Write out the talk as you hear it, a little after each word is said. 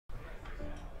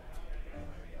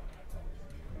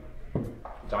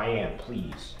Diane,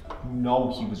 please. You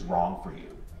know he was wrong for you.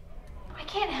 I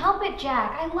can't help it,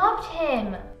 Jack. I loved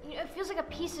him. You know, it feels like a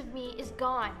piece of me is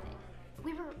gone.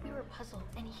 We were puzzled,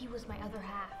 and he was my other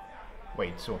half.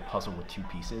 Wait, so a puzzle with two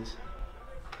pieces?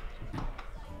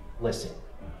 Listen,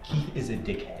 Keith is a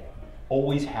dickhead.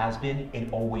 Always has been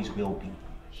and always will be.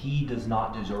 He does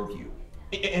not deserve you.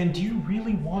 And do you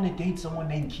really want to date someone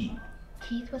named Keith?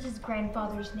 Keith was his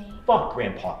grandfather's name. Fuck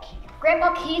Grandpa Keith.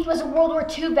 Grandpa Keith was a World War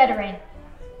II veteran.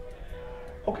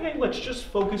 Okay, let's just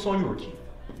focus on your Keith.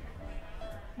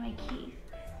 My Keith.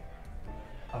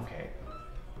 Okay,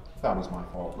 that was my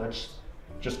fault. Let's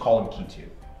just call him Keith 2.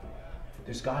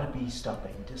 There's gotta be stuff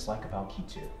that you dislike about Keith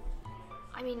 2.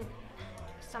 I mean,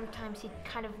 sometimes he'd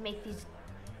kind of make these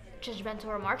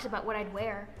judgmental remarks about what I'd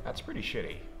wear. That's pretty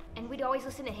shitty. And we'd always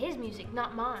listen to his music,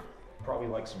 not mine. Probably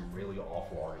like some really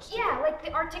awful artists. Yeah, like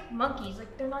the Arctic Monkeys.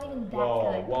 Like, they're not even that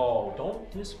good. Whoa,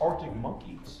 don't diss Arctic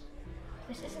Monkeys.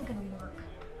 This isn't gonna work.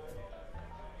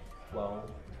 Well,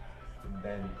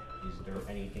 then is there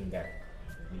anything that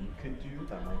we could do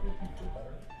that might make you feel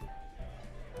better?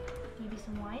 Maybe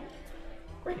some wine?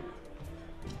 Great.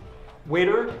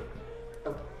 Waiter,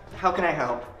 How can I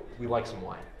help? we like some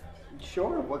wine.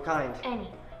 Sure, what kind? Any.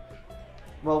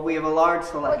 Well, we have a large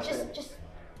Well, selection. just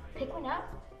pick one up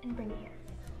and bring it here.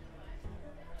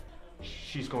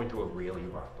 She's going through a really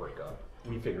rough breakup.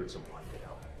 We figured some wine could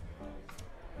help.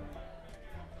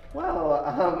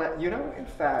 Well, you know, in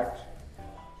fact,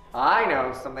 I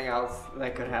know something else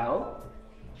that could help.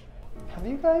 Have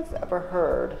you guys ever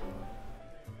heard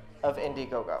of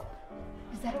Indiegogo?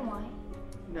 Is that a wine?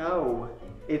 No,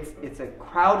 it's a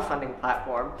crowdfunding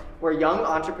platform where young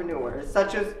entrepreneurs,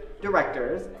 such as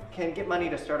directors, can get money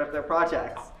to start up their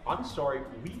projects. I'm sorry,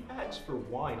 we asked for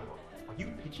wine. Are you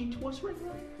pitching to us right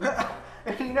now?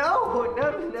 No.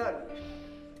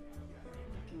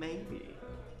 Maybe.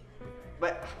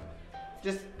 But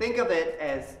just think of it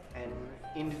as an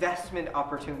investment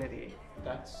opportunity.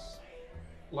 That's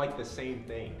like the that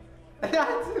thing.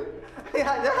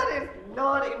 That is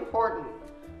not important,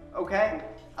 okay?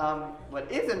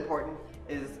 What is important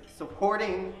is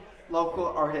supporting local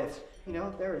artists. You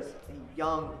know, there is a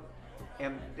young,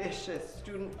 ambitious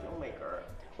student filmmaker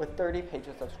with 30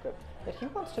 pages of script that he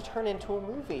wants to turn into a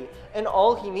movie, and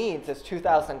all he needs is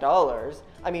 $2,000.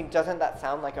 I mean, doesn't that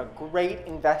sound like a great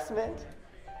investment?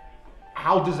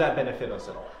 How does that benefit us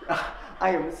at all?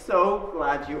 I am so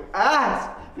glad you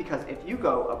asked, because if you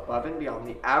go above and beyond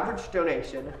the average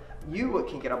donation, you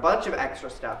can get a bunch of extra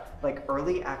stuff, like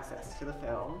early access to the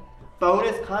film,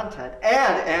 bonus content,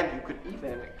 and you could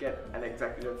even get an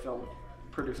executive film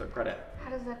producer credit. How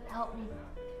does that help me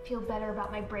feel better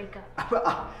about my breakup?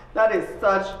 That is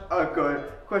such a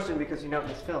good question, because you know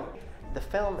the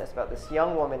film is about this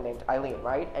young woman named Eileen,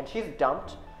 right? And she's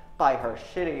dumped by her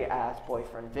shitty ass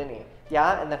boyfriend Vinny.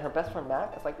 Yeah, and then her best friend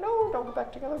Mac is like, no, don't get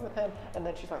back together with him. And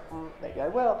then she's like, maybe I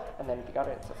will. And then the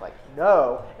audience is like,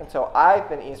 no. And so I've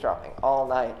been eavesdropping all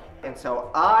night. And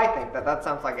so I think that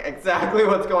sounds like exactly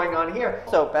what's going on here.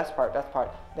 So best part,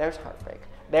 there's heartbreak,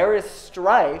 there is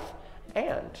strife,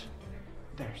 and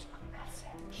there's a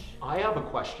message. I have a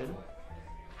question.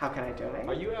 How can I donate?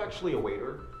 Are you actually a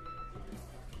waiter?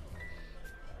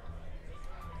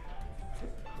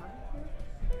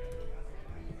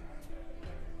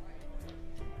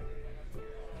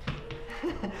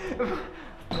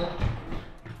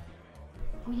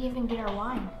 We didn't even get our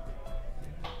wine.